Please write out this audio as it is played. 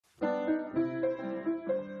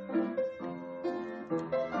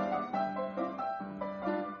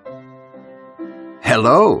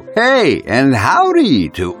Hello, hey, and howdy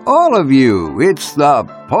to all of you. It's the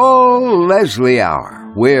Paul Leslie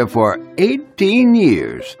Hour, where for 18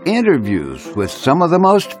 years, interviews with some of the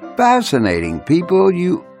most fascinating people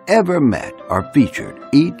you ever met are featured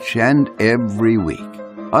each and every week.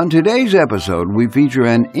 On today's episode, we feature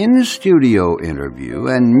an in-studio interview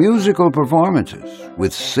and musical performances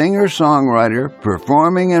with singer-songwriter,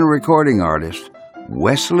 performing and recording artist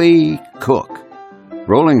Wesley Cook.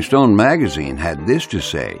 Rolling Stone magazine had this to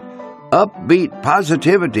say: "Upbeat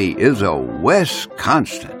positivity is a Wes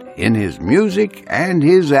constant in his music and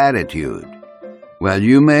his attitude." Well,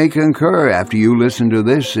 you may concur after you listen to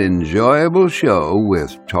this enjoyable show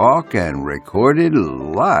with talk and recorded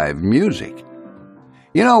live music.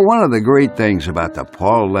 You know, one of the great things about the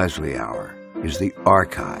Paul Leslie Hour is the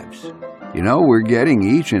archives. You know, we're getting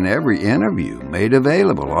each and every interview made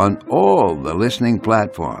available on all the listening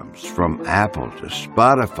platforms, from Apple to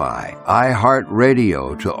Spotify,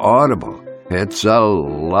 iHeartRadio to Audible. It's a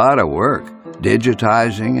lot of work,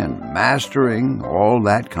 digitizing and mastering all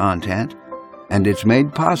that content, and it's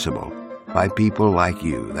made possible by people like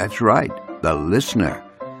you. That's right, the listener.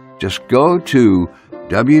 Just go to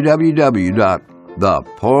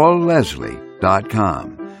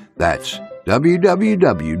www.thepaulleslie.com. That's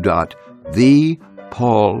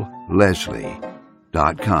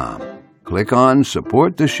www.thepaulleslie.com. Click on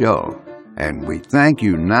Support the Show, and we thank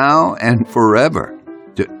you now and forever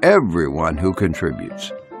to everyone who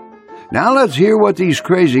contributes. Now let's hear what these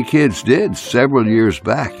crazy kids did several years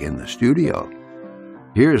back in the studio.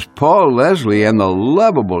 Here's Paul Leslie and the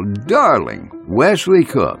lovable, darling Wesley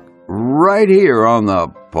Cook, right here on the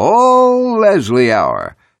Paul Leslie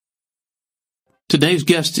Hour. Today's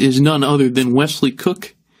guest is none other than Wesley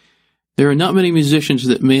Cook. There are not many musicians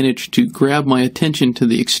that manage to grab my attention to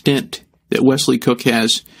the extent that Wesley Cook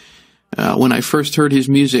has. When I first heard his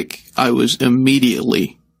music, I was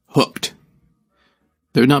immediately hooked.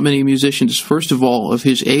 There are not many musicians, first of all, of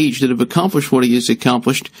his age that have accomplished what he has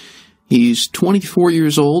accomplished. He's 24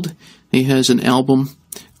 years old. He has an album,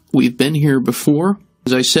 We've Been Here Before.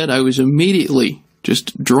 As I said, I was immediately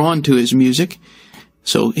just drawn to his music.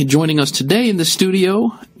 So joining us today in the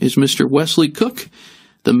studio is Mr. Wesley Cook,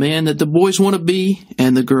 the man that the boys want to be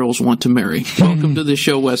and the girls want to marry. Welcome to the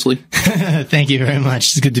show, Wesley. Thank you very much.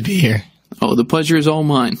 It's good to be here. Oh, the pleasure is all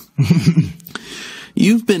mine.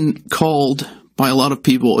 You've been called by a lot of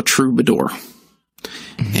people a troubadour.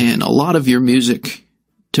 And a lot of your music,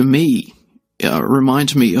 to me,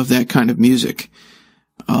 reminds me of that kind of music.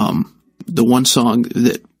 The one song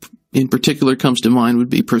that in particular comes to mind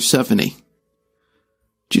would be Persephone.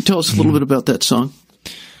 Could you tell us a little bit about that song?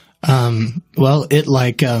 Well, it,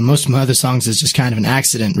 like most of my other songs, is just kind of an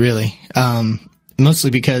accident, really.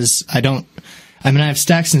 Mostly because I have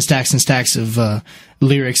stacks and stacks and stacks of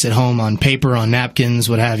lyrics at home on paper, on napkins,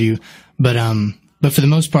 what have you. But for the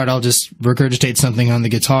most part, I'll just regurgitate something on the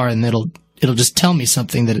guitar, and it'll just tell me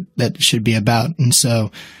something that it should be about. And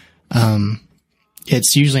so,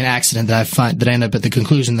 it's usually an accident that I end up at the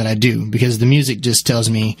conclusion that I do, because the music just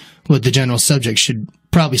tells me what the general subject should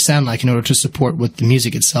probably sound like in order to support what the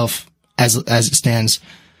music itself, as it stands,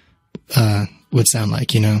 would sound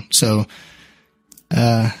like, you know. So,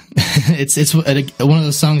 it's one of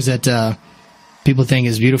those songs that people think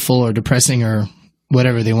is beautiful or depressing or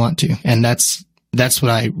whatever they want to, and that's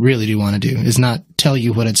what I really do want to do, is not tell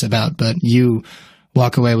you what it's about, but you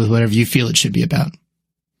walk away with whatever you feel it should be about.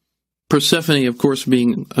 Persephone, of course,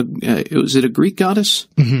 being was it a Greek goddess?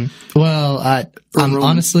 Mm-hmm. Well, I'm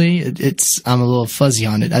honestly, I'm a little fuzzy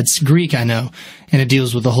on it. It's Greek, I know, and it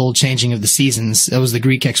deals with the whole changing of the seasons. That was the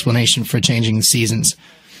Greek explanation for changing the seasons.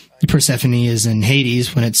 Persephone is in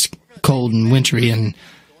Hades when it's cold and wintry, and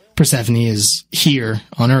Persephone is here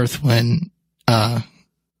on Earth when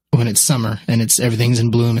it's summer and everything's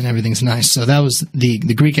in bloom and everything's nice. So that was the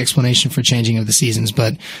Greek explanation for changing of the seasons,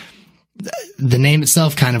 but the name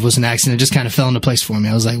itself kind of was an accident. It just kind of fell into place for me.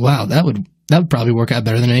 I was like, wow, that would probably work out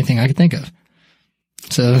better than anything I could think of.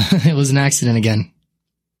 So it was an accident again.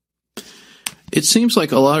 It seems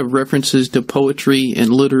like a lot of references to poetry and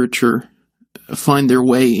literature find their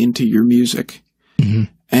way into your music. Mm-hmm.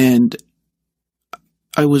 And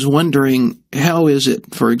I was wondering, how is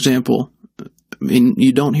it, for example, I mean,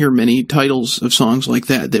 you don't hear many titles of songs like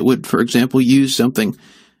that would, for example, use something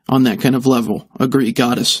on that kind of level, a Greek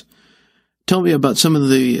goddess. Tell me about some of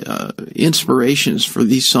the inspirations for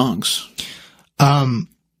these songs. My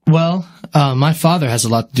father has a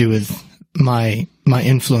lot to do with my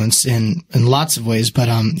influence in lots of ways, but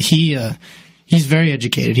he's very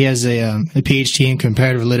educated. He has a PhD in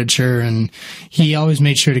comparative literature, and he always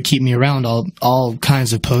made sure to keep me around all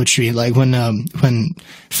kinds of poetry. Like when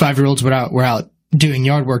 5-year-olds were out doing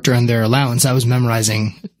yard work during their allowance, I was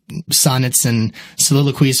memorizing sonnets and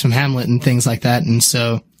soliloquies from Hamlet and things like that. And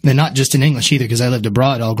so, and not just in English either, because I lived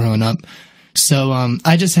abroad all growing up. So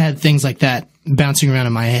I just had things like that bouncing around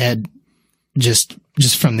in my head just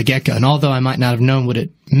from the get-go. And although I might not have known what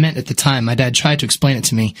it meant at the time, my dad tried to explain it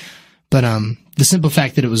to me. But the simple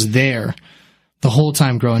fact that it was there the whole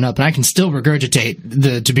time growing up, and I can still regurgitate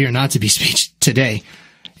the to be or not to be speech today.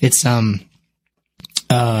 It's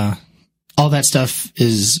all that stuff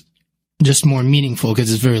is just more meaningful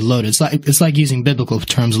because it's very loaded. It's like using biblical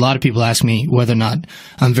terms. A lot of people ask me whether or not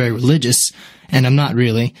I'm very religious, and I'm not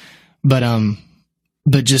really. But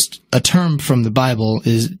just a term from the Bible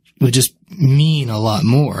would just mean a lot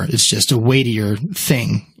more. It's just a weightier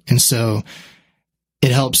thing, and so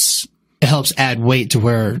it helps add weight to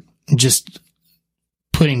where just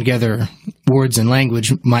putting together words and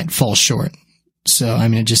language might fall short. So, I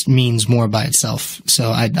mean, it just means more by itself.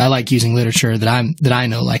 So I like using literature that I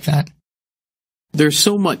know like that. There's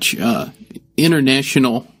so much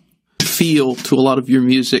international feel to a lot of your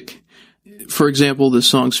music. For example, the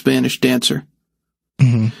song Spanish Dancer.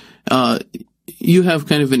 Mm-hmm. You have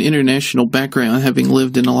kind of an international background, having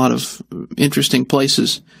lived in a lot of interesting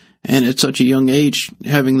places, and at such a young age,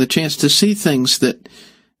 having the chance to see things that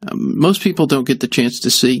most people don't get the chance to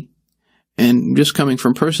see. And just coming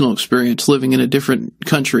from personal experience, living in a different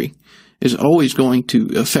country is always going to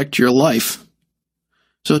affect your life.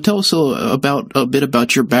 So tell us a bit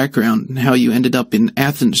about your background and how you ended up in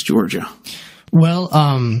Athens, Georgia. Well,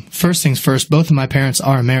 first things first, both of my parents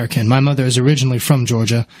are American. My mother is originally from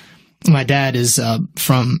Georgia. My dad is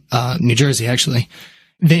from New Jersey, actually.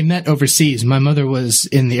 They met overseas. My mother was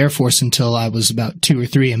in the Air Force until I was about 2 or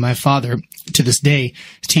 3, and my father, to this day,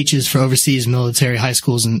 teaches for overseas military high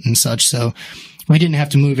schools and such. So we didn't have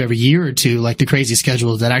to move every year or two like the crazy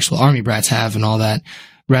schedules that actual Army brats have and all that.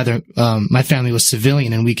 Rather, my family was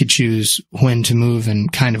civilian, and we could choose when to move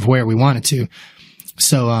and kind of where we wanted to.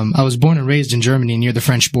 So I was born and raised in Germany near the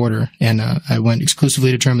French border, and I went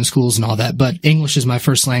exclusively to German schools and all that. But English is my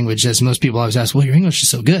first language, as most people always ask, well, your English is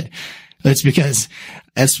so good. It's because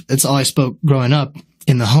it's all I spoke growing up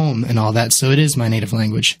in the home and all that, so it is my native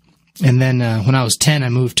language. And then when I was 10, I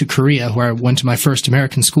moved to Korea, where I went to my first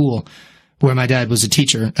American school, where my dad was a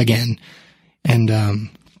teacher again. And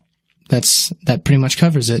that pretty much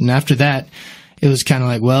covers it. And after that, it was kind of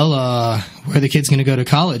like, well, where are the kids going to go to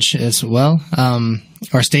college? It's, well,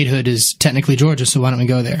 our statehood is technically Georgia, so why don't we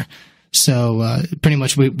go there? So pretty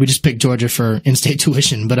much we just picked Georgia for in-state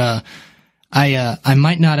tuition. But I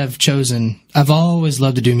might not have chosen. I've always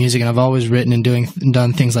loved to do music, and I've always written and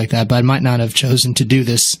done things like that. But I might not have chosen to do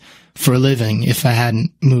this for a living if I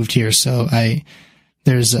hadn't moved here. So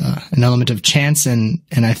there's an element of chance and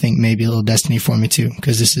I think maybe a little destiny for me too,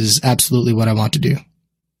 because this is absolutely what I want to do.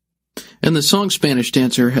 And the song Spanish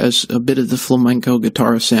Dancer has a bit of the flamenco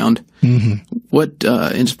guitar sound. Mm-hmm. What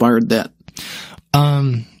inspired that?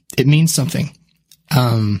 It means something.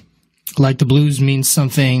 Like the blues means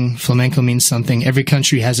something, flamenco means something. Every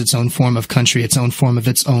country has its own form of country, its own form of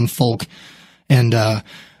its own folk. And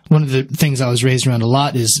one of the things I was raised around a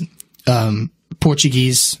lot is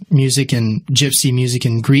Portuguese music and gypsy music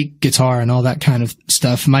and Greek guitar and all that kind of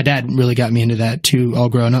stuff. My dad really got me into that too, all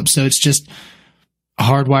growing up. So it's just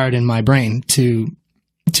hardwired in my brain to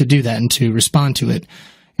do that and to respond to it.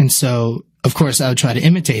 And so, of course, I would try to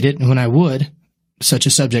imitate it. And when I would, such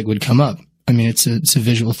a subject would come up. I mean, it's a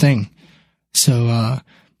visual thing. So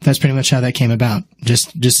that's pretty much how that came about,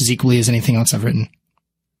 just as equally as anything else I've written.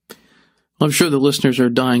 I'm sure the listeners are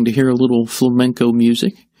dying to hear a little flamenco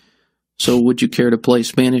music. So would you care to play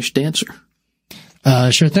Spanish Dancer?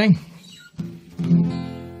 Sure thing.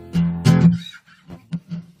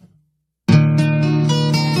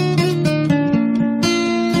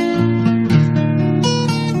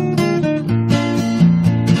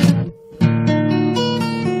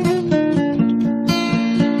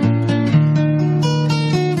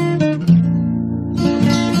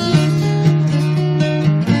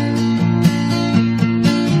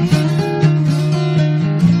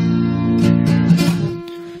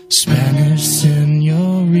 Spanish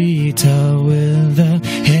señorita with the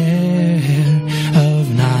hair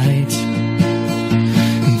of night,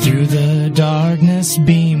 and through the darkness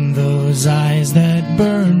beam those eyes that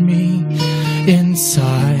burn me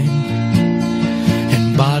inside,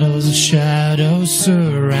 and bottles of shadow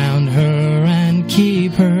surround her and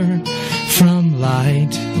keep her from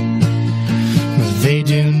light, but they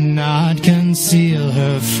do not conceal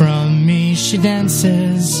her from me. She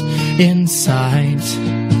dances in sight,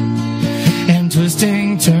 and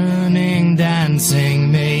twisting, turning,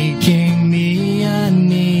 dancing, making me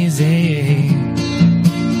uneasy.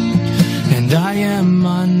 And I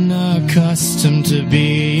accustomed to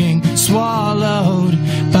being swallowed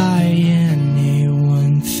by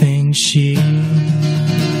anyone. Thinks she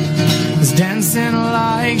is dancing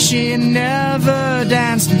like she never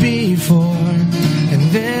danced before, and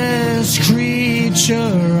this creature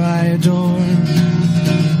I adore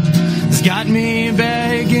has got me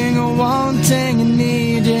begging, wanting, and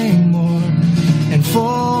needing more, and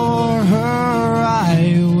for her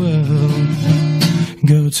I will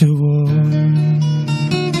go to war.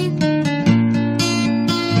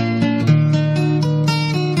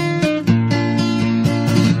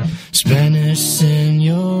 Spanish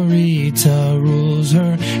señorita rules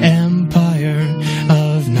her empire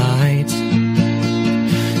of night,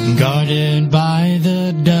 guarded by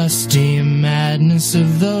the dusty madness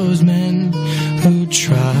of those men who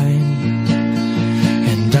tried.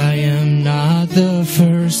 And I am not the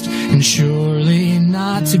first, and surely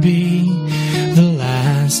not to be the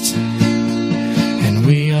last. And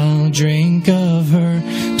we all drink of her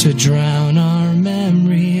to drown our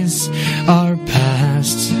memories, our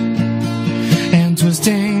past. And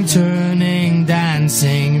twisting, turning,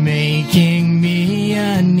 dancing, making me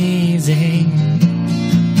uneasy.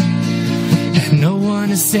 And no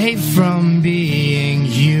one is safe from being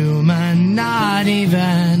human, not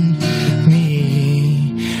even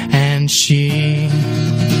me. And she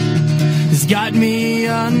has got me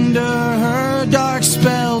under her dark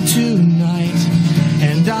spell tonight,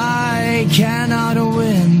 and I cannot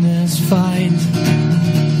win this fight.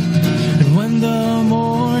 And when the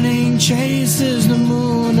morning chases the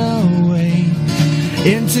moon away,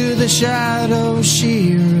 into the shadow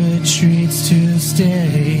she retreats to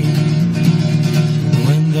stay.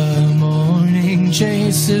 When the morning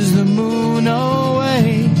chases the moon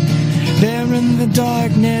away, there in the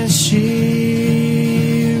darkness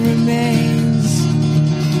she remains.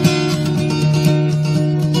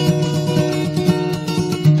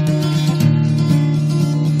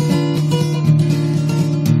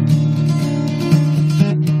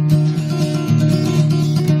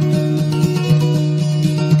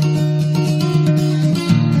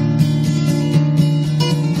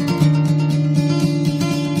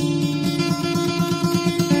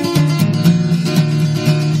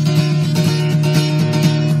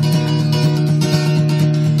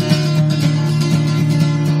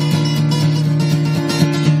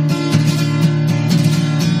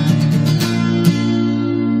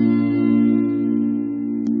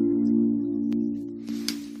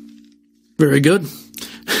 Very good.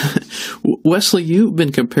 Wesley, you've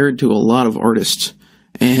been compared to a lot of artists,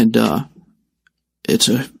 and it's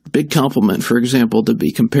a big compliment, for example, to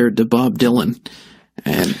be compared to Bob Dylan.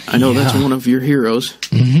 And I know that's one of your heroes.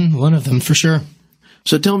 Mm-hmm, one of them, for sure.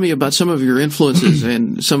 So tell me about some of your influences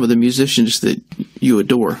and some of the musicians that you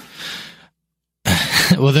adore.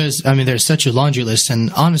 Well, there's such a laundry list,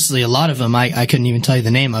 and honestly, a lot of them I couldn't even tell you the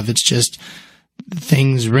name of. It's just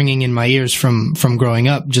things ringing in my ears from growing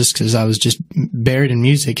up, just because I was just buried in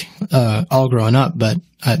music all growing up. But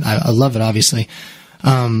I love it, obviously.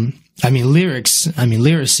 Lyricists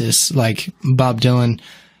like Bob Dylan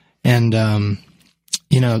and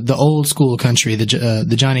the old school country,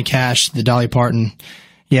 the Johnny Cash, the Dolly Parton.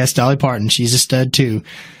 Yes, Dolly Parton, she's a stud too.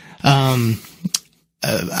 There's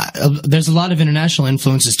a lot of international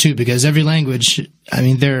influences too, because every language,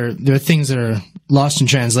 there are things that are lost in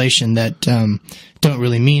translation that don't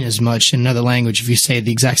really mean as much in another language. If you say it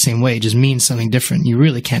the exact same way, it just means something different. You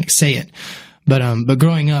really can't say it. But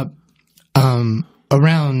growing up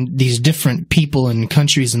around these different people and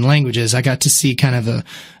countries and languages, I got to see kind of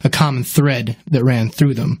a common thread that ran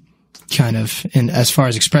through them, kind of, in as far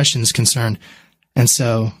as expression is concerned. And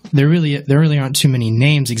so there really aren't too many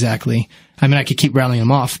names exactly. I could keep rattling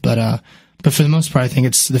them off, but for the most part, I think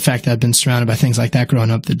it's the fact that I've been surrounded by things like that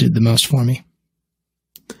growing up that did the most for me.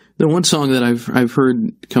 The one song that I've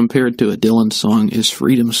heard compared to a Dylan song is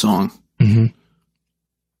 "Freedom Song." Mm-hmm.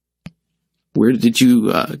 Where did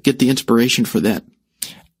you get the inspiration for that?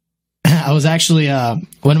 I was actually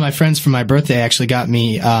one of my friends for my birthday actually got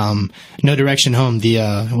me No Direction Home, the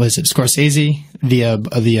was it Scorsese,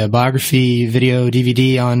 the biography video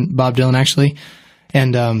DVD on Bob Dylan actually,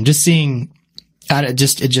 and just seeing it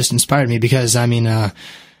just inspired me, because I'm a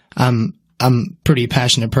pretty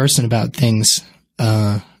passionate person about things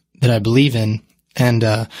that I believe in, and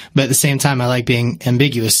but at the same time I like being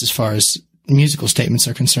ambiguous as far as musical statements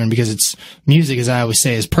are concerned, because it's music, as I always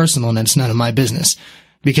say, is personal and it's none of my business.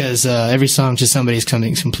 Because every song to somebody is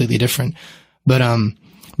something completely different, but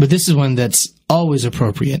this is one that's always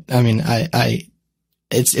appropriate.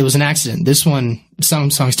 It was an accident. This one,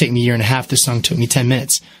 some songs take me a year and a half. This song took me 10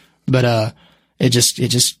 minutes, but it just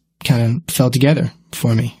kind of fell together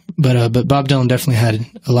for me. But Bob Dylan definitely had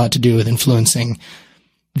a lot to do with influencing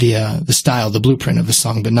the style, the blueprint of the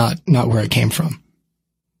song, but not where it came from.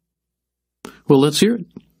 Well, let's hear it.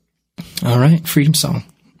 All right, Freedom Song.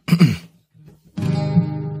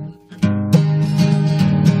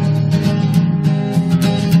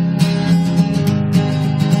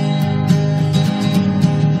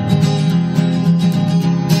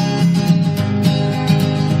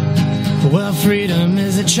 Well, freedom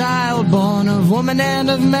is a child born of woman and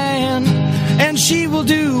of man, and she will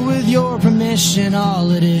do with your permission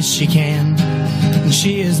all it is she can. And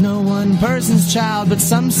she is no one person's child, but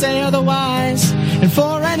some say otherwise, and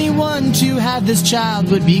for anyone to have this child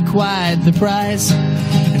would be quite the prize.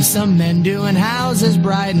 And some men doing houses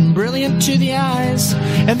bright and brilliant to the eyes,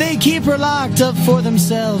 and they keep her locked up for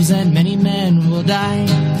themselves, and many men will die.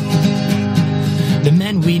 The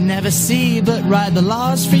men we never see but write the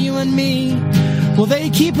laws for you and me, well,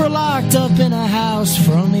 they keep her locked up in a house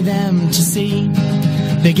for only them to see.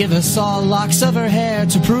 They give us all locks of her hair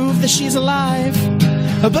to prove that she's alive,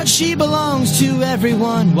 but she belongs to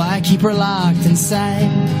everyone, why keep her locked inside?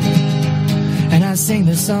 And I sing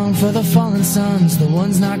this song for the fallen sons, the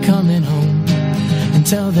ones not coming home, and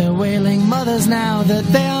tell their wailing mothers now that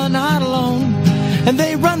they are not alone. And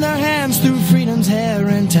they run their hands through freedom's hair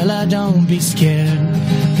and tell her don't be scared,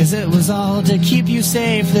 'cause it was all to keep you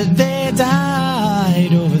safe that they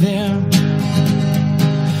died over there.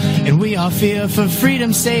 And we all fear for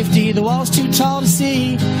freedom's safety, the wall's too tall to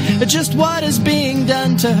see just what is being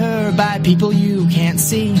done to her by people you can't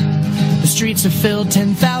see. The streets are filled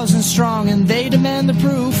 10,000 strong, and they demand the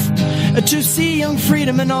proof to see young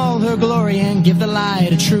freedom in all her glory and give the lie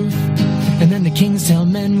to truth. And then the kings tell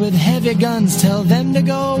men with heavy guns, tell them to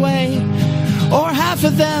go away, or half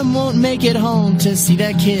of them won't make it home to see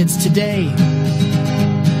their kids today.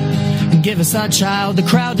 And give us our child, the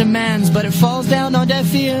crowd demands, but it falls down on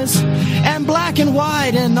deaf ears, and black and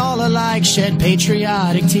white and all alike shed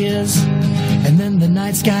patriotic tears. And then the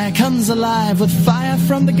night sky comes alive with fire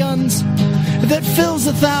from the guns that fills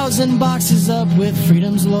 1,000 boxes up with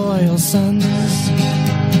freedom's loyal sons.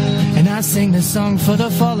 And I sing this song for the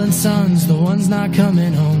fallen sons, the ones not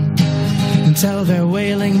coming home, and tell their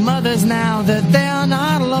wailing mothers now that they are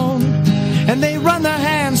not alone. And they run their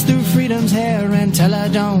hands through freedom's hair and tell her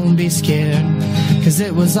don't be scared, 'cause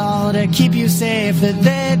it was all to keep you safe that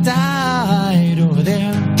they died over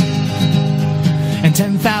there. And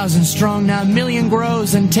 10,000 strong, now a million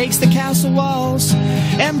grows and takes the castle walls,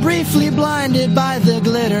 and briefly blinded by the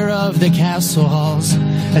glitter of the castle halls,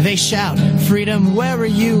 they shout, freedom, where are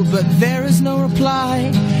you? But there is no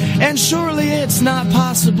reply, and surely it's not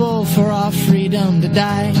possible for our freedom to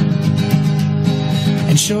die.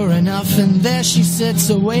 And sure enough, and there she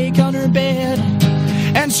sits awake on her bed,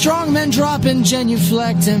 and strong men drop and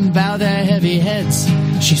genuflect and bow their heavy heads.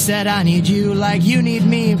 She said, I need you like you need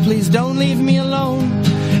me, please don't leave me alone.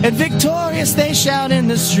 And victorious they shout in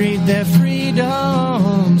the street, their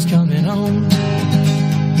freedom's coming home.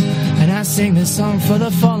 And I sing this song for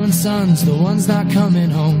the fallen sons, the ones not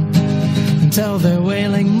coming home, and tell their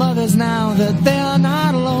wailing mothers now that they are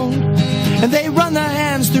not alone. And they run their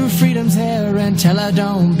hands through freedom's hair and tell her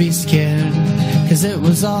don't be scared, 'cause it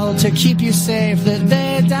was all to keep you safe that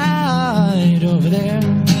they died over there.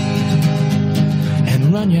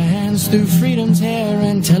 And run your hands through freedom's hair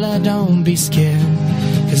and tell her don't be scared,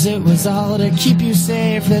 'cause it was all to keep you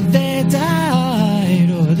safe that they died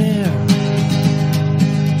over there.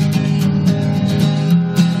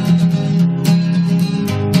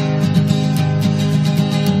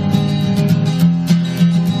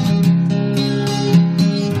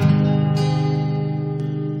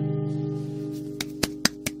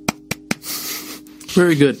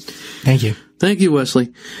 Very good. Thank you. Thank you,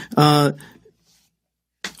 Wesley.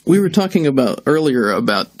 We were talking about earlier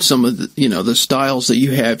about some of the, the styles that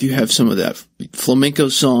you have. You have some of that flamenco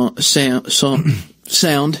sound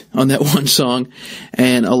on that one song,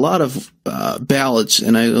 and a lot of ballads.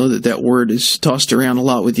 And I know that word is tossed around a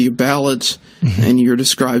lot with you, ballads, and you're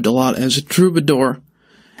described a lot as a troubadour.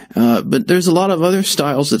 But there's a lot of other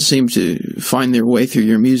styles that seem to find their way through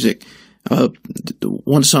your music.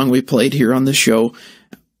 One song we played here on the show,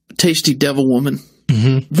 Tasty Devil Woman,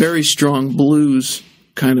 very strong blues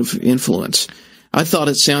kind of influence. I thought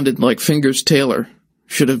it sounded like Fingers Taylor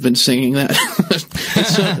should have been singing that.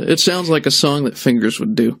 It sounds like a song that Fingers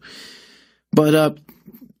would do. But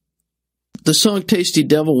the song Tasty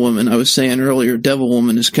Devil Woman, I was saying earlier, Devil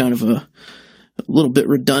Woman is kind of a little bit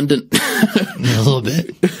redundant. A little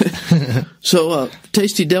bit. So,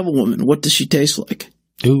 Tasty Devil Woman, what does she taste like?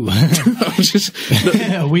 Ooh.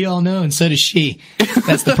 We all know, and so does she.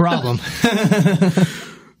 That's the problem.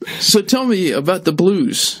 So tell me about the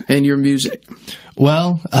blues and your music.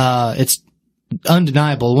 Well, it's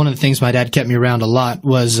undeniable. One of the things my dad kept me around a lot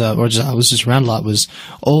was, I was just around a lot, was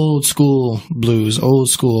old school blues, old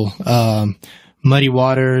school, Muddy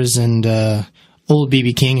Waters and, old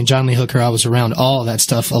B.B. King and John Lee Hooker. I was around all that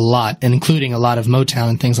stuff a lot, and including a lot of Motown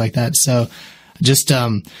and things like that. So just,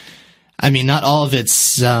 not all of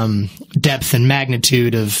its, depth and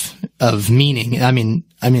magnitude of meaning. I mean,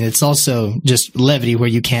 it's also just levity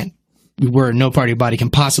where no part of your body can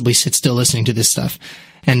possibly sit still listening to this stuff.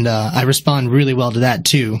 And, I respond really well to that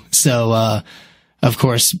too. So, of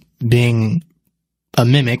course, being a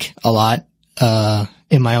mimic a lot,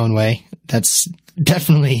 in my own way, that's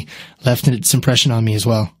definitely left its impression on me as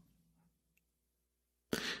well.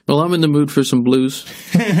 Well, I'm in the mood for some blues.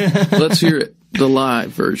 Let's hear it, the live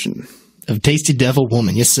version of Tasty Devil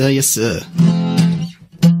Woman. Yes, sir. Yes, sir.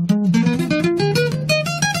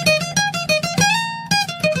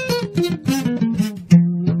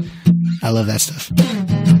 I love that stuff.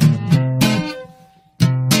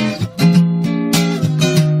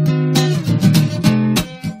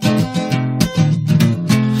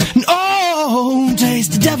 Oh,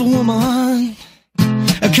 tasty devil woman,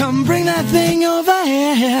 come bring that thing over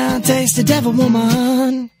here, tasty devil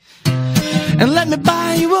woman, and let me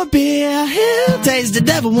buy you a beer. Here, tasty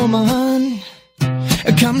devil woman,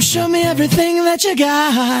 come show me everything that you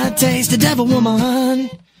got, tasty devil woman,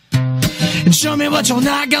 and show me what you're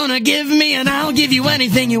not gonna give me, and I'll give you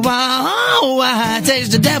anything you want. Oh, why,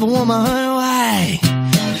 tasty devil woman, why?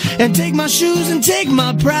 And take my shoes and take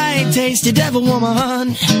my pride, tasty devil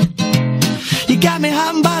woman. You got me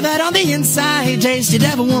hot and bothered on the inside, tasty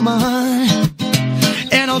devil woman.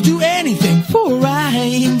 And I'll do anything for a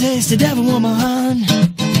ride, tasty devil woman.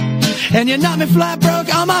 And you knock me flat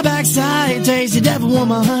broke on my backside, tasty devil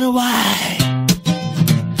woman. Why?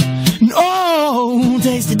 Oh,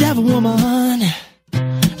 tasty devil woman,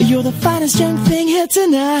 you're the finest young thing here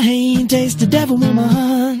tonight, tasty devil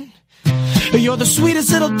woman. You're the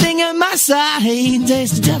sweetest little thing at my side,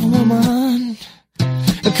 tasty devil woman.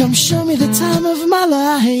 Come show me the time of my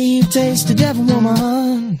life, tasty devil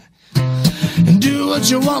woman. And do what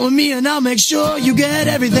you want with me and I'll make sure you get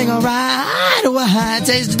everything alright. Why,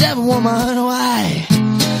 tasty devil woman, why?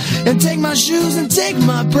 And take my shoes and take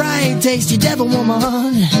my pride, tasty devil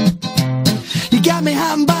woman. You got me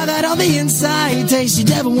hot and bothered on the inside, tasty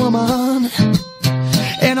devil woman.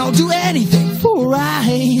 And I'll do anything for a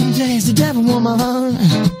ride, tasty devil woman.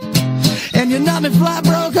 And you knock me flat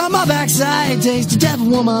broke on my backside, tasty devil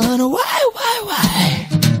woman. Why?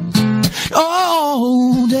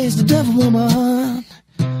 Oh, tasty devil woman.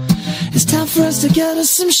 It's time for us to get us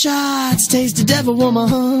some shots, tasty devil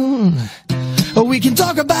woman. We can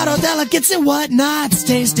talk about our delicates and whatnots,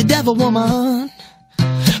 tasty devil woman.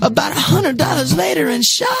 About $100 later in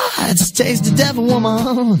shots, tasty devil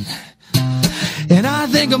woman. And I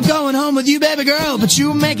think I'm going home with you, baby girl, but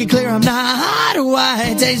you make it clear I'm not.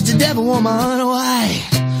 Why, tasty devil woman, why?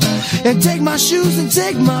 And take my shoes and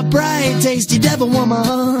take my pride, tasty devil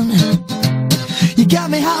woman. You got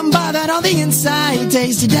me hot and bothered on the inside,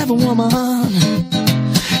 tasty devil woman.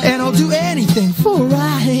 And I'll do anything for a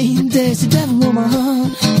ride, tasty devil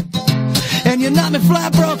woman. And you knock me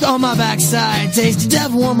flat broke on my backside, tasty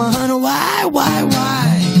devil woman. Why?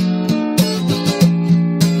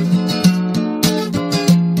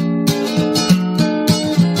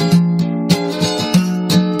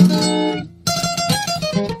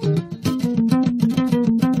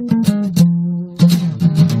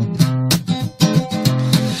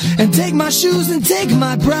 And take my shoes and take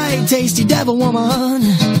my pride, tasty devil woman.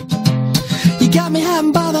 You got me hot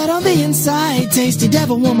and bothered on the inside, tasty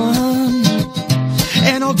devil woman.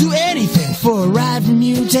 And I'll do anything for a ride from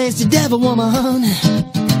you, tasty devil woman.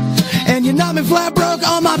 And you knock me flat broke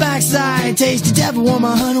on my backside, tasty devil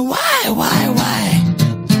woman. Why?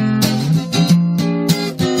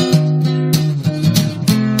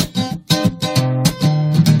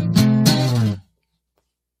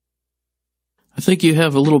 I think you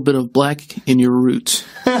have a little bit of black in your roots.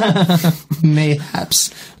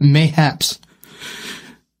 Mayhaps.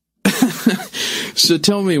 So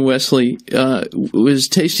tell me, Wesley, was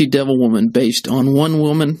Tasty Devil Woman based on one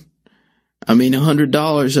woman? I mean,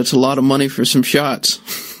 $100, that's a lot of money for some shots.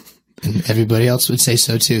 And everybody else would say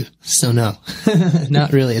so too. So no,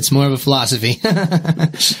 not really. It's more of a philosophy,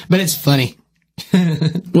 but it's funny.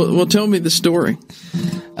 Well, tell me the story.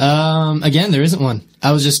 Again, there isn't one.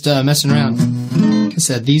 I was just messing around. I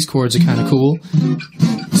said, these chords are kind of cool.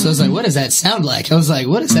 So I was like, what does that sound like? I was like,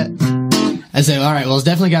 what is that? I said, all right, well, it's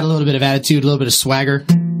definitely got a little bit of attitude, a little bit of swagger.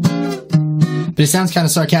 But it sounds kind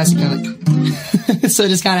of sarcastic. So it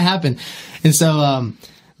just kind of happened. And so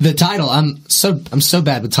The title, I'm so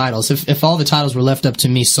bad with titles. If all the titles were left up to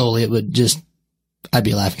me solely, it would just, I'd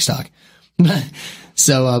be a laughingstock.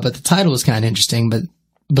 So, but the title was kind of interesting,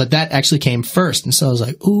 but that actually came first. And so I was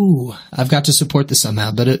like, ooh, I've got to support this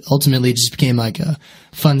somehow. But it ultimately just became like a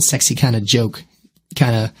fun, sexy kind of joke,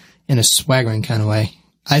 kind of in a swaggering kind of way.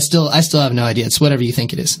 I still have no idea. It's whatever you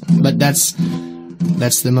think it is. But that's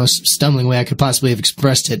the most stumbling way I could possibly have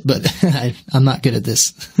expressed it. But I'm not good at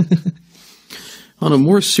this. On a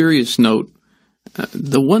more serious note,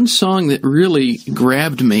 the one song that really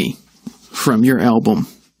grabbed me from your album,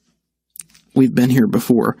 We've Been Here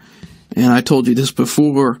Before, and I told you this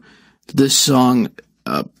before, this song,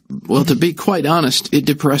 well, to be quite honest, it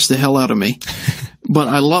depressed the hell out of me, but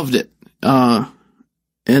I loved it, and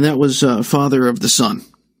that was Father of the Sun.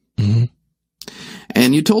 Mm-hmm.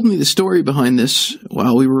 And you told me the story behind this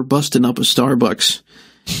while we were busting up a Starbucks.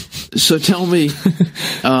 So tell me,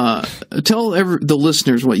 tell the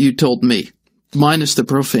listeners what you told me, minus the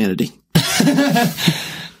profanity.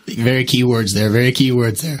 Very key words there. Very key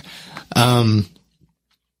words there.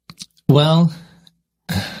 Well,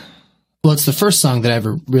 it's the first song that I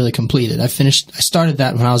ever really completed. I started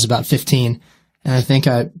that when I was about 15, and I think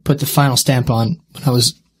I put the final stamp on when I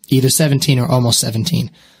was either 17 or almost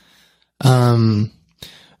 17. But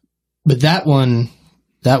that one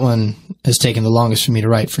has taken the longest for me to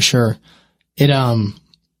write, for sure. It, I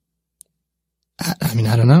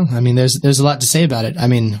don't know. I mean, there's a lot to say about it. I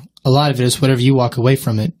mean, a lot of it is whatever you walk away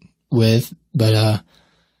from it with, but,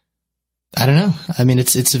 I don't know. I mean,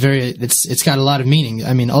 it's got a lot of meaning.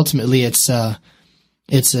 I mean, ultimately it's a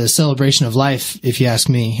celebration of life, if you ask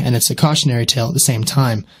me, and it's a cautionary tale at the same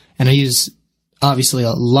time. And I use, obviously,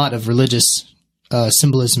 a lot of religious,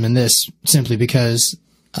 symbolism in this simply because,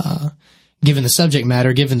 given the subject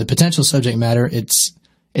matter, given the potential subject matter, it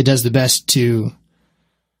does the best to,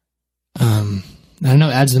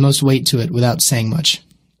 adds the most weight to it without saying much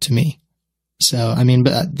to me. So, I mean,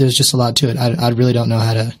 but there's just a lot to it. I really don't know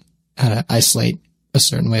how to isolate a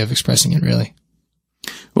certain way of expressing it, really.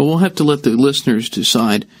 Well, we'll have to let the listeners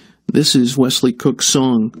decide. This is Wesley Cook's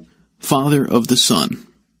song, Father of the Sun.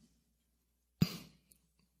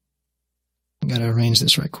 I gotta arrange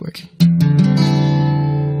this right quick.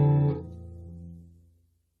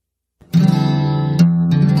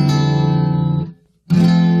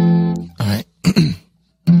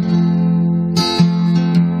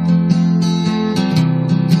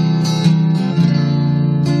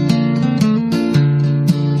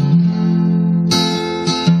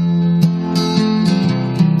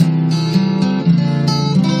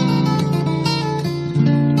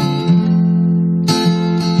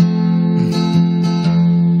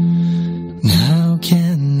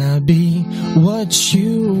 What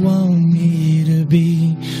you want me to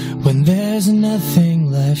be when there's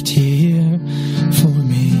nothing left here for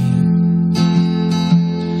me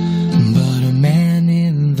but a man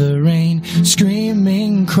in the rain,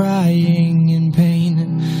 screaming, crying in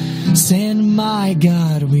pain, saying, my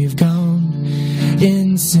God, we've gone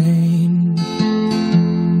insane.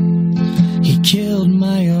 He killed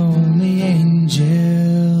my only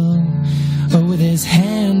angel, with his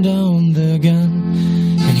hand on the gun.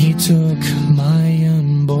 He took my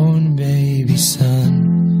unborn baby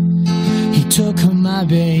son. He took my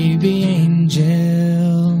baby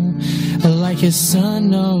angel, like his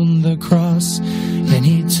son on the cross. And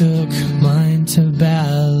he took mine to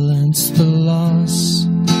balance the loss.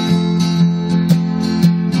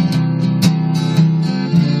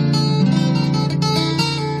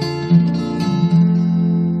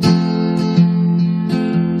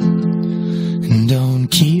 And don't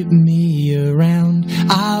keep me around,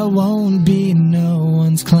 I won't be no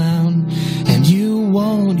one's clown, and you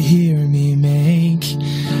won't hear me make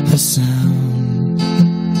a sound.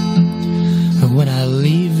 When I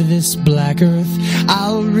leave this black earth,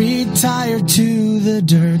 I'll retire to the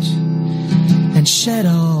dirt and shed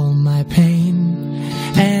all my pain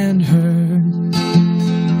and hurt.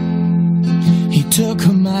 He took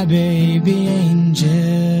my baby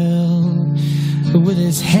angel with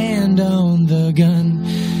his hand on the gun,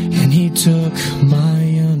 and he took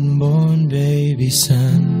my unborn baby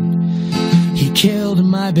son. He killed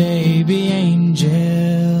my baby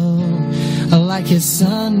angel, like his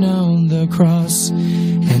son on the cross.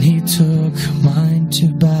 And he took mine to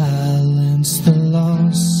balance the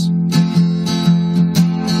loss.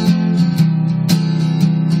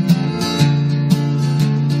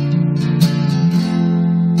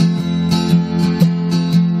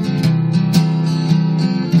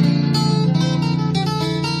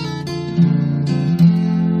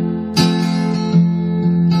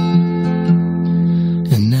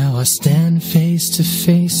 I stand face to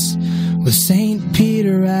face with St.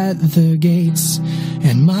 Peter at the gates,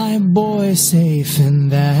 and my boy safe in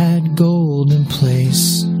that golden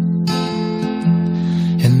place.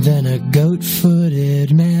 And then a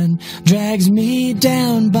goat-footed man drags me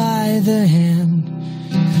down by the hand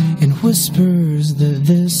and whispers that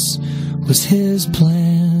this was his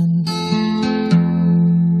plan.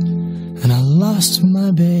 And I lost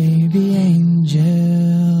my baby angel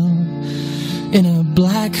in a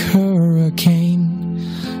black hurricane,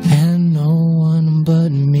 and no one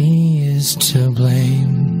but me is to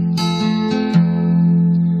blame.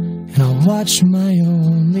 And I watch my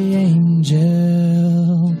only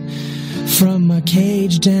angel from my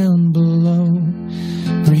cage down below,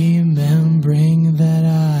 remembering that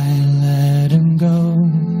I let him go.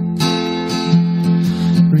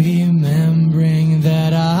 Remembering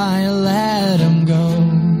that I let him go.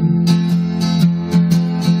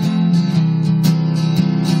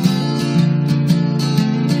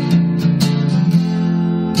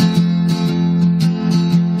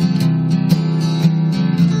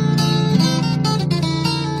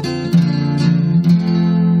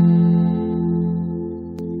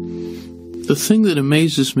 The thing that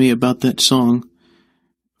amazes me about that song,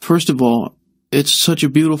 first of all, it's such a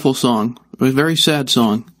beautiful song, a very sad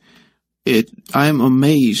song. I'm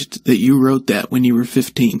amazed that you wrote that when you were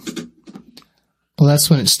 15. Well, that's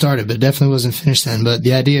when it started, but it definitely wasn't finished then. But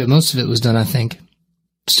the idea, most of it was done, I think.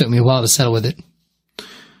 It took me a while to settle with it.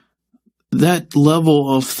 That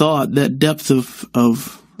level of thought, that depth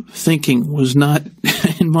of thinking was not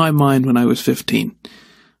in my mind when I was 15.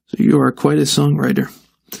 So you are quite a songwriter.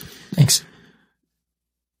 Thanks.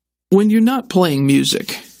 When you're not playing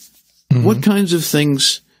music, what kinds of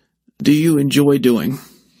things do you enjoy doing?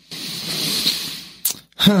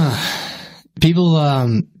 People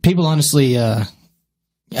honestly, I'm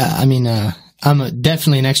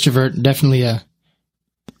definitely an extrovert,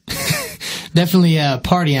 definitely a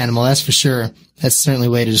party animal, that's for sure. That's certainly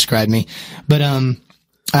a way to describe me. But,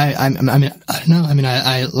 I don't know.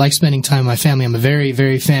 I like spending time with my family. I'm a very,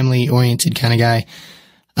 very family oriented kind of guy.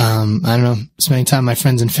 I don't know, spending time with my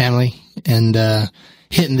friends and family and,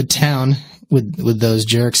 hitting the town with those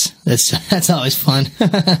jerks. That's always fun.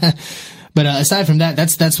 But, aside from that,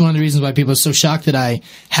 that's one of the reasons why people are so shocked that I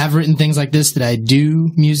have written things like this, that I do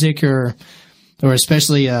music or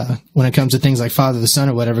especially, when it comes to things like Father the Son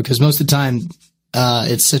or whatever, because most of the time,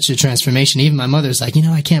 it's such a transformation. Even my mother's like,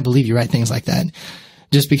 I can't believe you write things like that.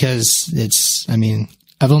 Just because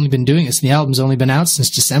I've only been doing this, and the album's only been out since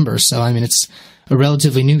December. So, it's a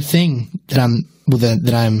relatively new thing that I'm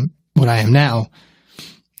what I am now.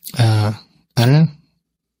 I don't know.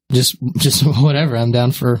 Just whatever. I'm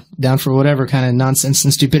down for whatever kind of nonsense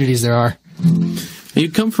and stupidities there are.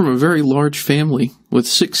 You come from a very large family with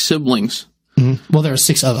 6 siblings. Mm-hmm. Well, there are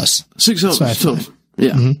 6 of us. 6 of us total.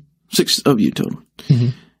 Yeah. Mm-hmm. 6 of you total. Mm-hmm.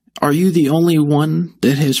 Are you the only one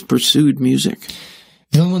that has pursued music?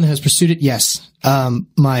 The only one that has pursued it? Yes.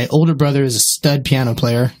 My older brother is a stud piano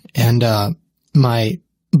player, and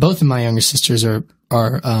both of my younger sisters are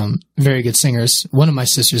very good singers. One of my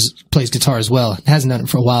sisters plays guitar as well. Hasn't done it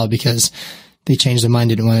for a while because they changed their mind.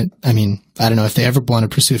 Didn't want it. I don't know if they ever want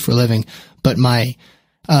to pursue it for a living. But my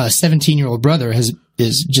 17-year-old brother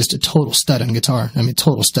is just a total stud on guitar.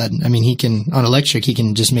 Total stud. He can, on electric, he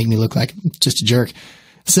can just make me look like just a jerk.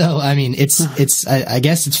 So, I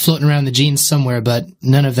guess it's floating around the genes somewhere, but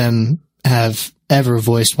none of them have ever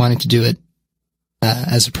voiced wanting to do it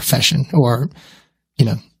as a profession, or,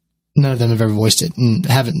 none of them have ever voiced it, and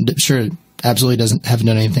haven't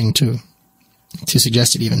done anything to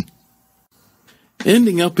suggest it even.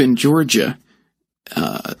 Ending up in Georgia,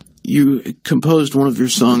 you composed one of your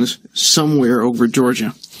songs, Somewhere Over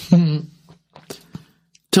Georgia. Mm-hmm.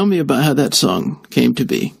 Tell me about how that song came to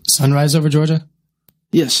be. Sunrise Over Georgia?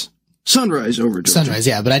 Yes. Sunrise Over Georgia. Sunrise,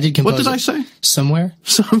 yeah, but I did compose it. What did I say? Somewhere.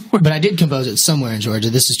 Somewhere. But I did compose it somewhere in Georgia.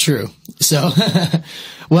 This is true. So,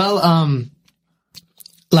 well,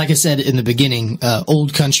 like I said in the beginning,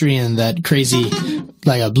 old country and that crazy,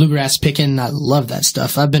 like a bluegrass picking, I love that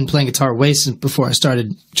stuff. I've been playing guitar way since before I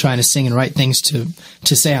started trying to sing and write things to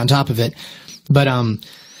say on top of it. But,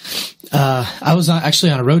 I was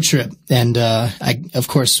actually on a road trip, and, of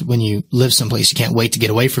course, when you live someplace, you can't wait to get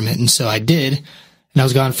away from it. And so I did. And I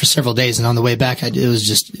was gone for several days, and on the way back, it was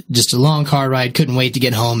just a long car ride. Couldn't wait to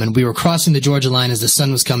get home, and we were crossing the Georgia line as the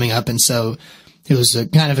sun was coming up, and so it was a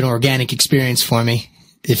kind of an organic experience for me,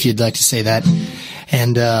 if you'd like to say that.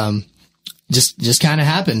 And just kind of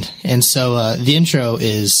happened. And so the intro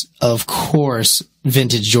is, of course,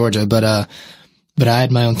 vintage Georgia, but I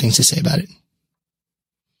had my own things to say about it.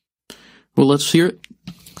 Well, let's hear it.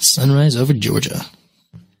 Sunrise Over Georgia.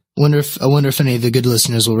 wonder if any of the good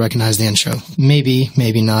listeners will recognize the intro.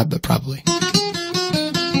 Maybe not, but probably.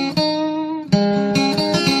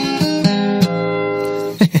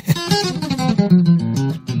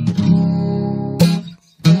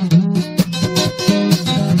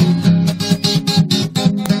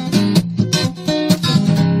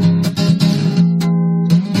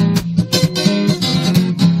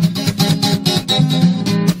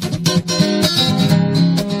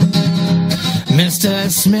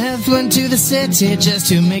 Smith went to the city just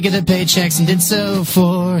to make it the paychecks and did so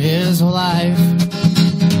for his whole life.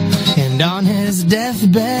 And on his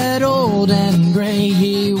deathbed, old and gray,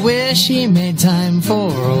 he wished he made time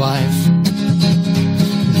for a wife.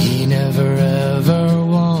 He never ever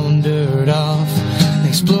wandered off and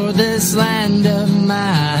explored this land of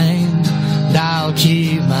mine. And I'll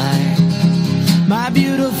keep my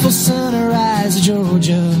beautiful sunrise,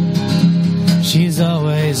 Georgia. She's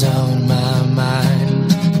always on my mind.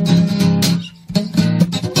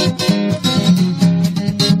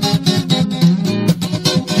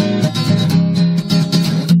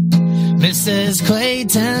 Mrs.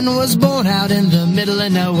 Clayton was born out in the middle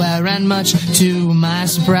of nowhere, and much to my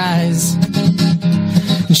surprise,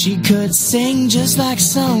 she could sing just like a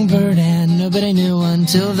songbird, and nobody knew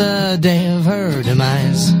until the day of her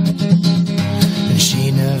demise. And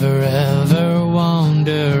she never ever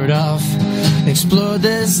wandered off, explored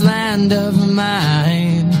this land of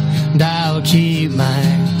mine. And I'll keep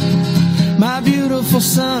my beautiful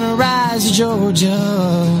sunrise,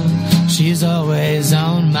 Georgia. She's always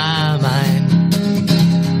on my mind.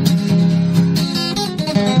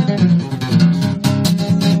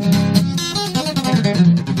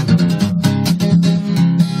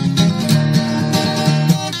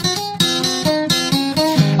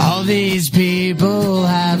 All these people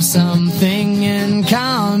have something in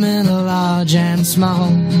common, large and small.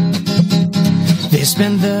 They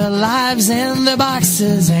spend their lives in their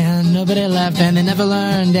boxes and nobody left, and they never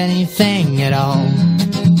learned anything at all.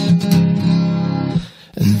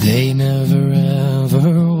 And they never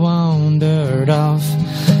ever wandered off,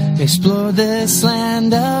 explored this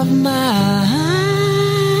land of mine.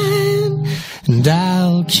 And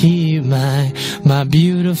I'll keep my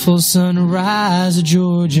beautiful sunrise,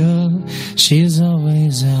 Georgia. She's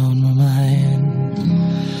always on my mind.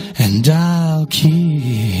 And I'll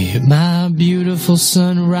keep my beautiful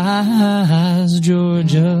sunrise,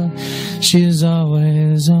 Georgia. She's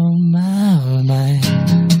always on my mind.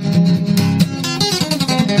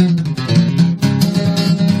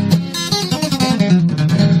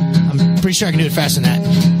 I'm pretty sure I can do it faster than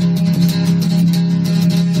that.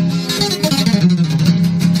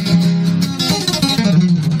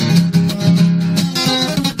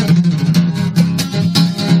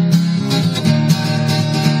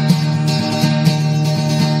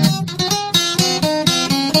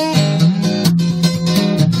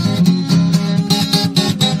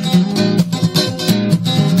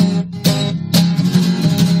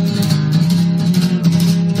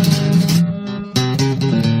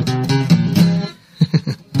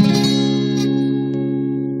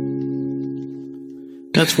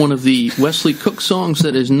 That's one of the Wesley Cook songs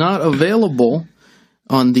that is not available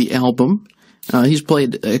on the album. He's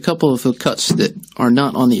played a couple of the cuts that are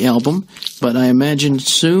not on the album, but I imagine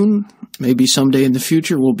soon, maybe someday in the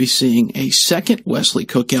future, we'll be seeing a second Wesley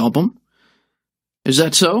Cook album. Is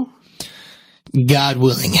that so? God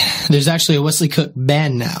willing. There's actually a Wesley Cook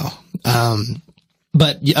band now.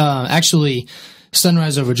 But actually,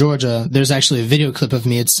 Sunrise Over Georgia, there's actually a video clip of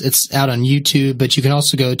me. It's out on YouTube, but you can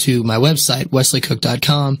also go to my website,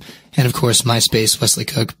 wesleycook.com, and of course, MySpace, Wesley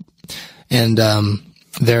Cook. And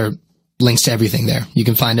there are links to everything there. You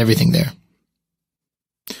can find everything there.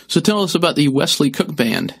 So tell us about the Wesley Cook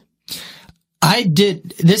Band.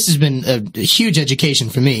 This has been a huge education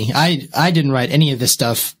for me. I didn't write any of this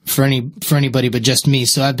stuff for anybody but just me,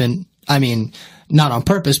 so not on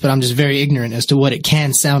purpose, but I'm just very ignorant as to what it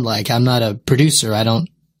can sound like. I'm not a producer.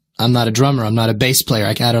 I'm not a drummer. I'm not a bass player.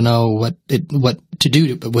 I don't know what to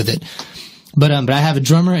do with it. But I have a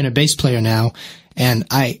drummer and a bass player now, and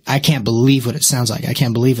I can't believe what it sounds like. I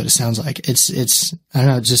can't believe what it sounds like. It's I don't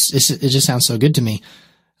know. It just sounds so good to me.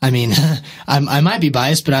 I mean, I might be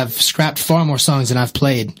biased, but I've scrapped far more songs than I've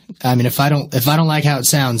played. I mean, if I don't like how it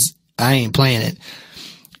sounds, I ain't playing it.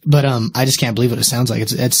 But I just can't believe what it sounds like.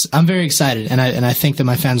 I'm very excited, and I think that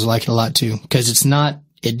my fans will like it a lot too, because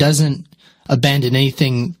it doesn't abandon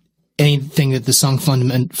anything that the song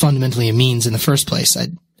fundamentally means in the first place.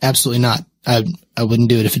 Absolutely not. I wouldn't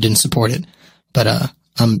do it if it didn't support it. But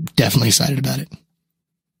I'm definitely excited about it.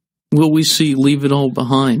 Will we see "Leave It All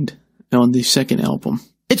Behind" on the second album?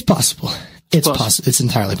 It's possible. It's possible. It's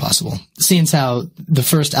entirely possible. Seeing as how the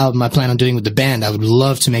first album I plan on doing with the band, I would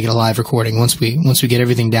love to make it a live recording once we get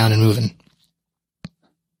everything down and moving.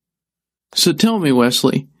 So tell me,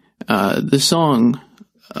 Wesley, the song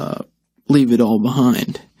 "Leave It All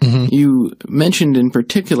Behind." Mm-hmm. You mentioned in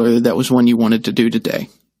particular that was one you wanted to do today.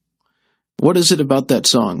 What is it about that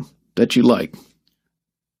song that you like?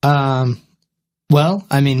 Well,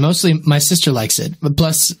 I mean, mostly my sister likes it, but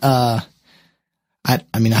plus, I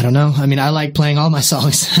don't know. I mean, I like playing all my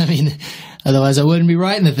songs. I mean, otherwise I wouldn't be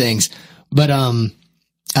writing the things. But I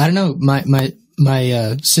don't know.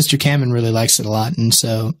 My sister Cameron really likes it a lot, and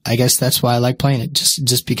so I guess that's why I like playing it.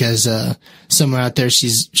 Just because somewhere out there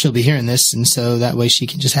she'll be hearing this, and so that way she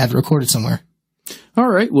can just have it recorded somewhere. All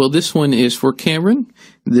right. Well, this one is for Cameron.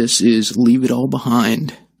 This is "Leave It All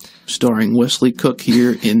Behind," starring Wesley Cook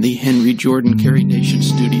here in the Henry Jordan Carrie Nation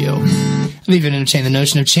studio. I've even entertained the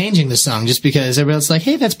notion of changing the song just because everyone's like,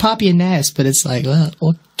 hey, that's Poppy and Nas. But it's like,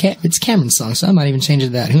 well, it's Cameron's song, so I might even change it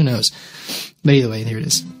to that. Who knows? But either way, here it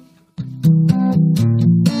is.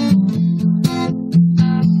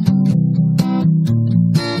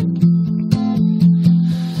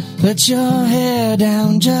 Let your hair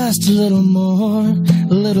down just a little more.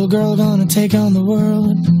 A little girl gonna take on the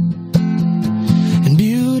world. And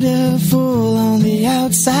beautiful on the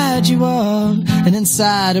outside you are, and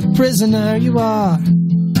inside a prisoner you are.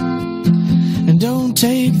 And don't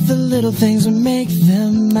take the little things and make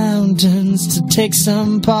them mountains to take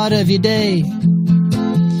some part of your day.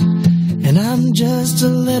 And I'm just a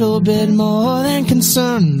little bit more than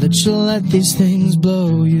concerned that you'll let these things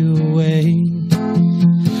blow you away.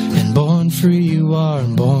 And born free you are,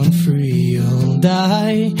 and born free you'll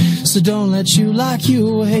die. So don't let you lock you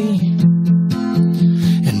away.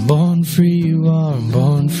 And born free you are, and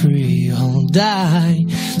born free you'll die.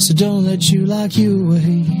 So don't let you lock you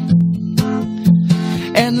away.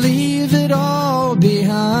 And leave it all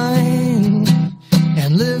behind.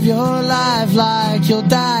 And live your life like you'll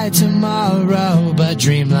die tomorrow, but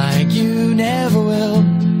dream like you never will.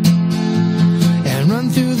 And run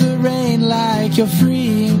through the rain like you're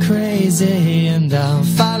free and crazy. And I'll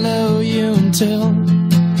follow you until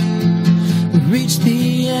we reach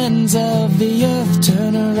the ends of the earth.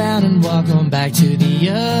 Turn around and walk on back to the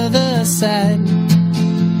other side.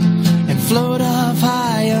 And float off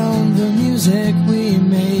high on the music we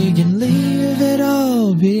make. And leave it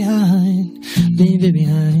all behind. Leave it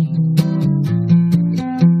behind.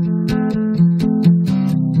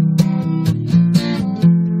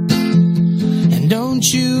 And don't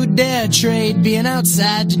you dare trade being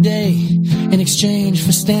outside today in exchange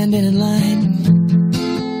for standing in line.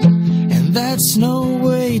 And that's no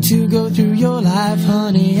way to go through your life,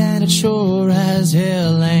 honey, and it sure as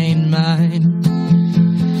hell ain't mine.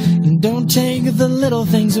 And don't take the little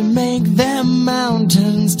things and make them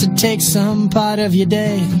mountains to take some part of your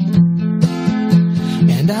day.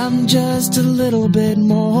 And I'm just a little bit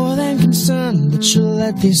more than concerned that you'll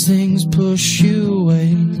let these things push you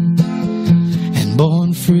away. And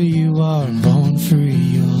born free you are, and born free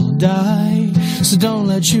you'll die. So don't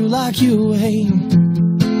let you lock you away.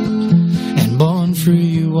 And born free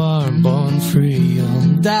you are, and born free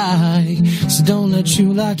you'll die. So don't let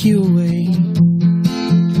you lock you away.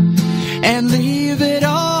 And leave it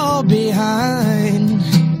all behind.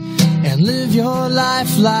 And live your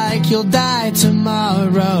life like you'll die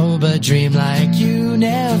tomorrow, but dream like you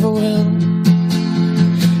never will.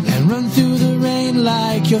 And run through the rain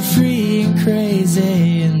like you're free and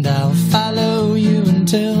crazy. And I'll follow you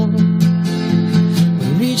until we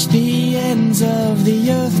reach the ends of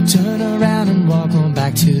the earth. Turn around and walk on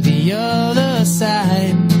back to the other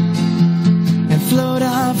side. And float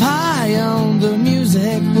off high on the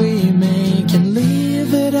music we make. And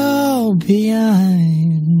leave it all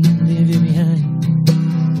behind. Leave it behind.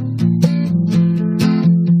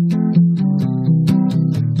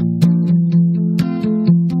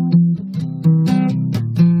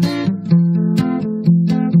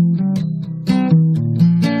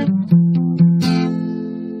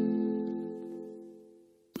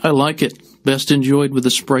 I like it. Best enjoyed with a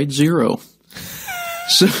Sprite Zero.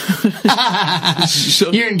 So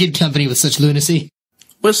You're in good company with such lunacy.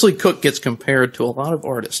 Wesley Cook gets compared to a lot of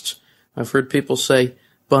artists. I've heard people say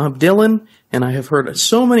Bob Dylan, and I have heard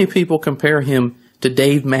so many people compare him to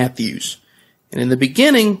Dave Matthews. And in the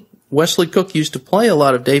beginning, Wesley Cook used to play a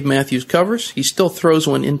lot of Dave Matthews covers. He still throws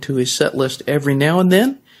one into his set list every now and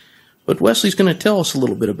then. But Wesley's going to tell us a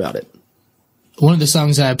little bit about it. One of the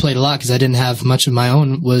songs that I played a lot because I didn't have much of my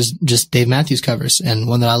own was just Dave Matthews covers. And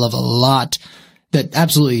one that I love a lot that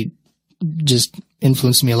absolutely just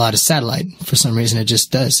influenced me a lot is Satellite. For some reason, it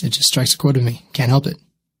just does. It just strikes a chord with me. Can't help it.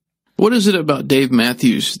 What is it about Dave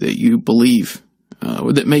Matthews that you believe,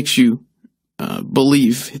 or that makes you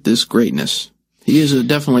believe this greatness? He is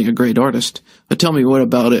definitely a great artist. But tell me, what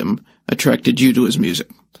about him attracted you to his music?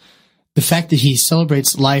 The fact that he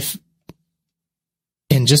celebrates life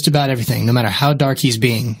in just about everything, no matter how dark he's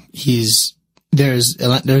being, there's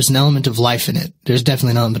an element of life in it. There's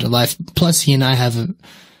definitely an element of life. Plus, he and I have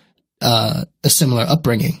a similar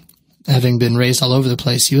upbringing, having been raised all over the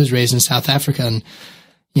place. He was raised in South Africa, and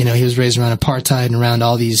he was raised around apartheid and around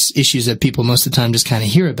all these issues that people most of the time just kind of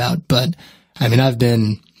hear about. But I mean, I've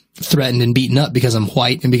been threatened and beaten up because I'm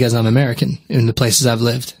white and because I'm American in the places I've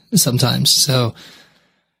lived sometimes. So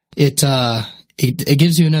it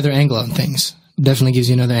gives you another angle on things. Definitely gives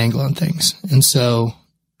you another angle on things. And so,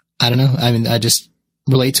 I don't know. I mean, I just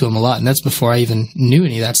relate to him a lot. And that's before I even knew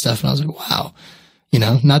any of that stuff. And I was like, wow.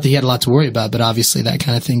 Not that he had a lot to worry about, but obviously that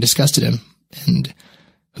kind of thing disgusted him. And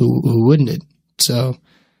who wouldn't it? So,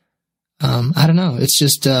 I don't know. It's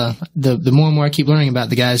just, the more and more I keep learning about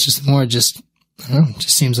the guys, just the more I don't know, it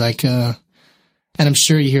just seems like, and I'm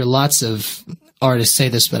sure you hear lots of artists say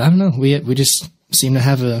this, but I don't know. We just seem to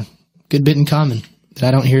have a good bit in common that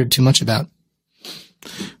I don't hear too much about.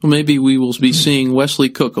 Well, maybe we will be seeing Wesley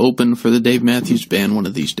Cook open for the Dave Matthews Band one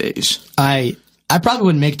of these days. I probably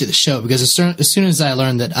wouldn't make it to the show because as soon as I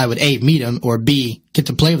learned that I would A, meet him, or B, get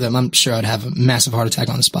to play with him, I'm sure I'd have a massive heart attack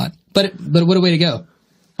on the spot. But what a way to go.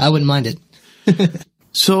 I wouldn't mind it.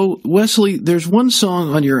 So, Wesley, there's one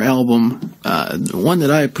song on your album, one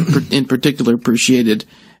that I in particular appreciated,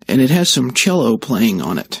 and it has some cello playing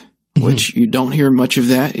on it, which you don't hear much of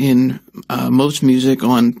that in most music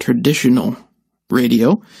on traditional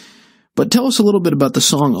radio. But tell us a little bit about the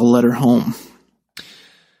song A Letter Home.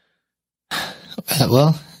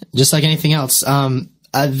 Well, just like anything else,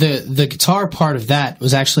 the guitar part of that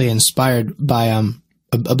was actually inspired by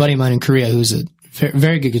a buddy of mine in Korea who's a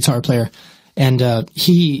very good guitar player. And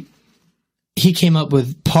he came up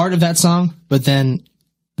with part of that song, but then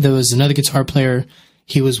there was another guitar player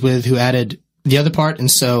he was with who added the other part,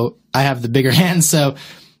 and so I have the bigger hand, so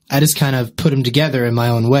I just kind of put them together in my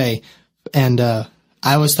own way. And I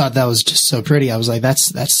always thought that was just so pretty. I was like,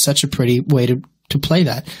 that's such a pretty way to play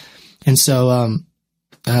that. And so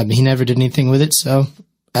he never did anything with it, so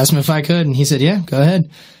I asked him if I could, and he said, yeah, go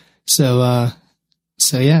ahead. So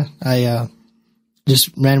yeah, I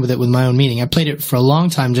just ran with it with my own meaning. I played it for a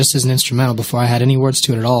long time just as an instrumental before I had any words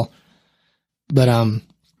to it at all. But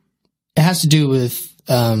it has to do with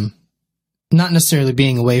not necessarily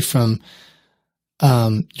being away from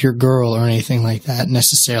your girl or anything like that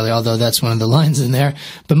necessarily, although that's one of the lines in there.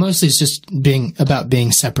 But mostly it's just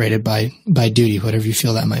being separated by duty, whatever you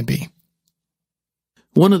feel that might be.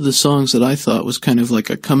 One of the songs that I thought was kind of like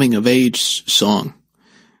a coming-of-age song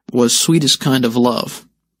was Sweetest Kind of Love.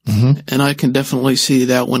 Mm-hmm. And I can definitely see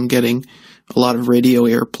that one getting a lot of radio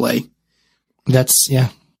airplay. Yeah.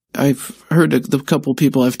 I've heard the couple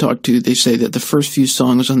people I've talked to, they say that the first few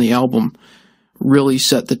songs on the album really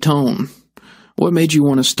set the tone. What made you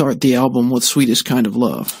want to start the album with Sweetest Kind of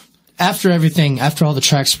Love? After all the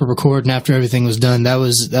tracks were recorded and after everything was done,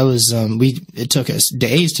 it took us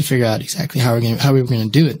days to figure out exactly how we were going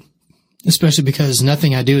to do it. Especially because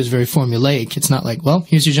nothing I do is very formulaic. It's not like, well,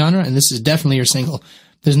 here's your genre and this is definitely your single.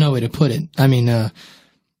 There's no way to put it. I mean,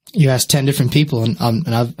 you ask 10 different people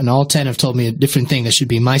and all 10 have told me a different thing that should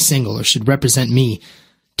be my single or should represent me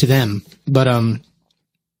to them. But,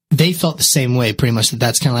 they felt the same way pretty much,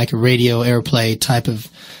 that's kind of like a radio airplay type of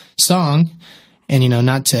song. And,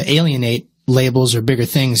 not to alienate labels or bigger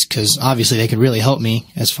things, because obviously they could really help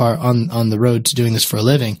me as far on the road to doing this for a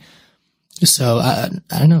living. So I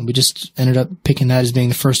don't know. We just ended up picking that as being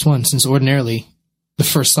the first one, since ordinarily the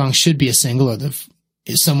first song should be a single or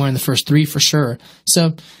is somewhere in the first three for sure.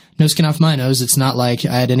 So no skin off my nose. It's not like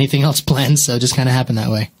I had anything else planned, so it just kind of happened that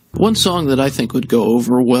way. One song that I think would go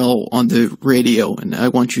over well on the radio, and I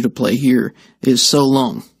want you to play here, is So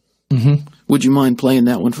Long. Mm-hmm. Would you mind playing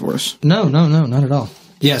that one for us? No, not at all.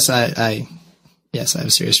 Yes, I have a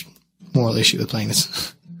serious moral issue with playing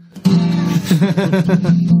this.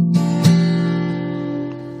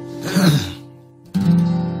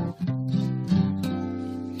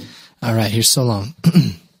 All right, here's So Long.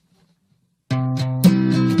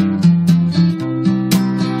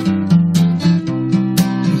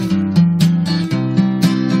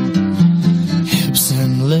 Hips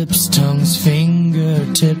and lips, tongues,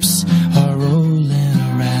 fingertips are rolling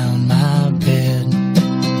around my bed.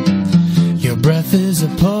 Your breath is a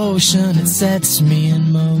potion, it sets me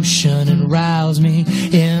in motion and riles me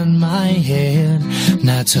in my head. And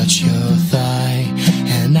I touch your thigh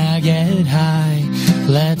and I get high.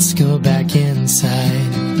 Let's go back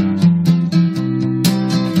inside.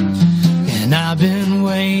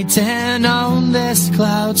 waiting on this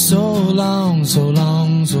cloud so long, so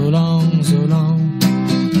long, so long, so long.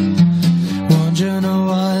 Wondering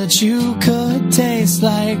what you could taste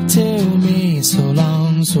like to me so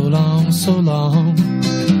long, so long, so long.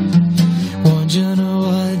 Wondering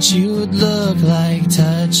what you'd look like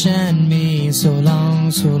touching me so long,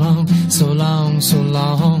 so long, so long, so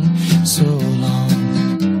long, so long.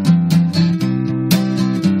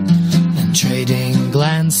 And trading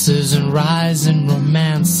glances and rising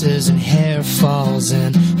romances and hair falls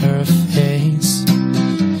in her face.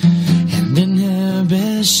 And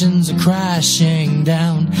inhibitions are crashing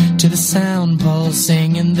down to the sound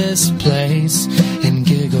pulsing in this place. And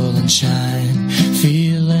giggle and shine,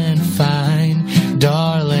 feeling fine.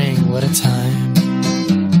 Darling, what a time.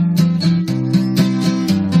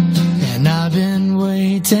 And I've been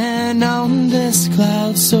waiting on this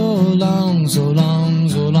cloud so long, so long,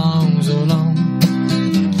 so long, so long.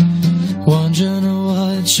 Wondering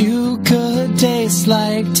what you could taste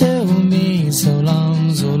like to me so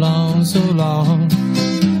long, so long, so long.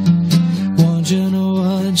 Wondering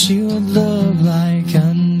what you would look like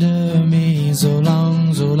under me so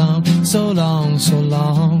long, so long, so long, so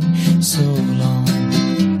long, so long.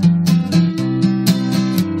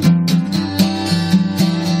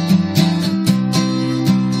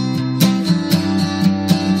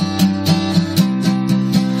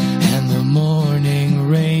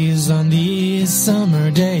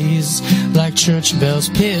 Summer days like church bells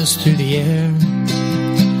pierce through the air,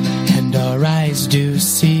 and our eyes do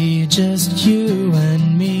see just you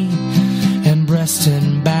and me, and breast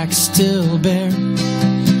and back still bare,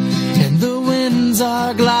 and the winds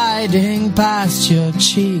are gliding past your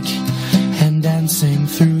cheek and dancing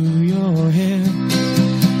through your hair,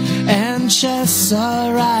 and chests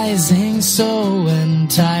are rising so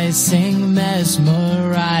enticing,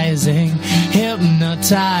 mesmerizing,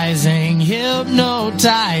 hypnotizing,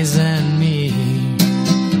 hypnotizing me.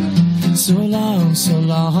 So long, so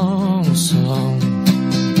long, so long.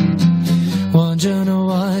 Wondering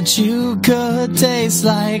what you could taste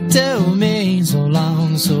like to me. So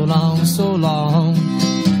long, so long, so long.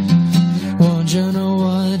 Wondering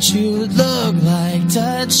what you'd look like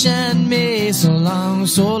touching me. So long,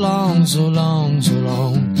 so long, so long, so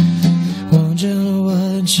long. Wondering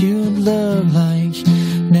what you'd look like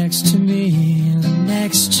next to me,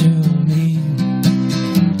 next to me.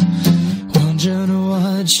 Wondering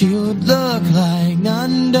what you'd look like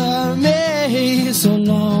under me. So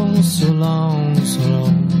long, so long, so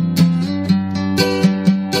long.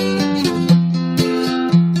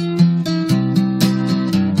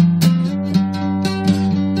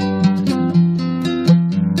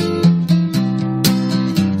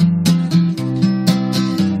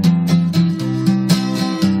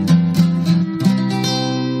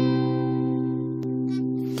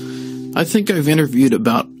 I think I've interviewed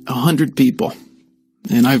about 100 people,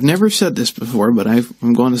 and I've never said this before, but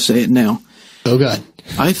I'm going to say it now. Oh, God.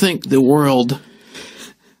 I think the world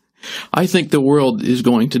is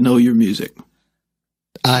going to know your music.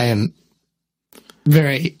 I am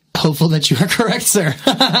very hopeful that you are correct, sir.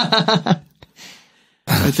 I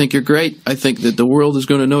think you're great. I think that the world is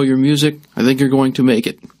going to know your music. I think you're going to make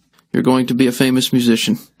it. You're going to be a famous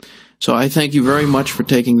musician. So I thank you very much for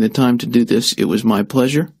taking the time to do this. It was my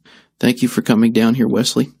pleasure. Thank you for coming down here,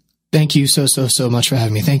 Wesley. Thank you so much for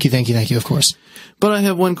having me. Thank you, of course. But I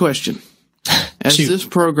have one question. As Shoot. this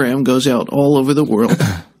program goes out all over the world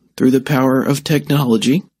through the power of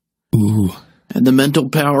technology and the mental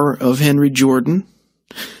power of Henry Jordan,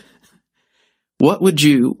 what would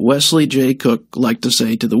you, Wesley J. Cook, like to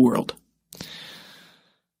say to the world?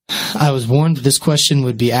 I was warned that this question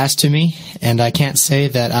would be asked to me, and I can't say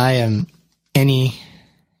that I am any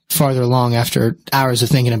farther along after hours of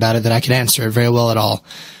thinking about it that I could answer it very well at all,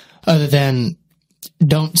 other than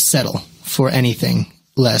don't settle for anything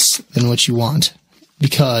less than what you want,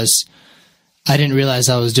 because I didn't realize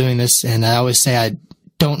I was doing this, and I always say I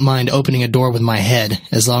don't mind opening a door with my head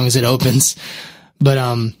as long as it opens, but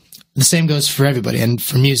the same goes for everybody, and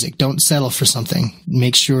for music. Don't settle for something.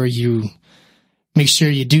 Make sure you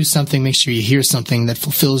do something, make sure you hear something that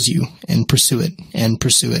fulfills you, and pursue it, and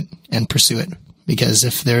pursue it, and pursue it. Because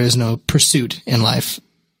if there is no pursuit in life,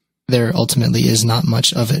 there ultimately is not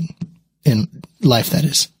much of it in life, that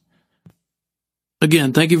is.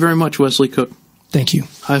 Again, thank you very much, Wesley Cook. Thank you.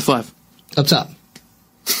 High five. Up top.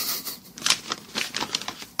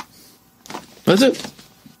 That's it.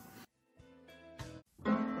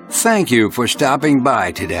 Thank you for stopping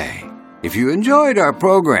by today. If you enjoyed our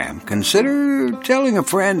program, consider telling a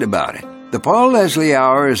friend about it. The Paul Leslie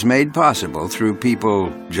Hour is made possible through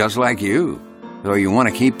people just like you. So you want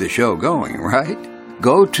to keep the show going, right?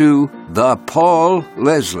 go to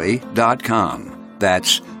thepaulleslie.com.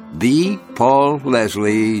 That's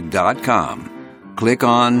thepaulleslie.com. Click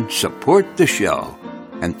on Support the Show.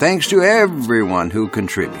 And thanks to everyone who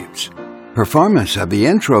contributes. Performance of the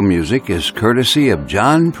intro music is courtesy of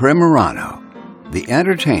John Primorano, The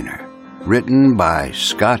Entertainer, written by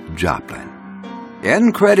Scott Joplin.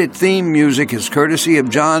 End credit theme music is courtesy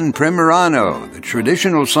of John Primorano, the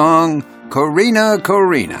traditional song Corina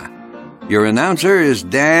Corina. Your announcer is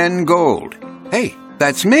Dan Gold. Hey,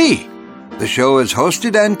 that's me! The show is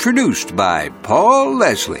hosted and produced by Paul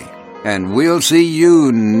Leslie. And we'll see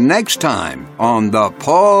you next time on the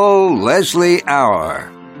Paul Leslie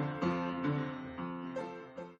Hour.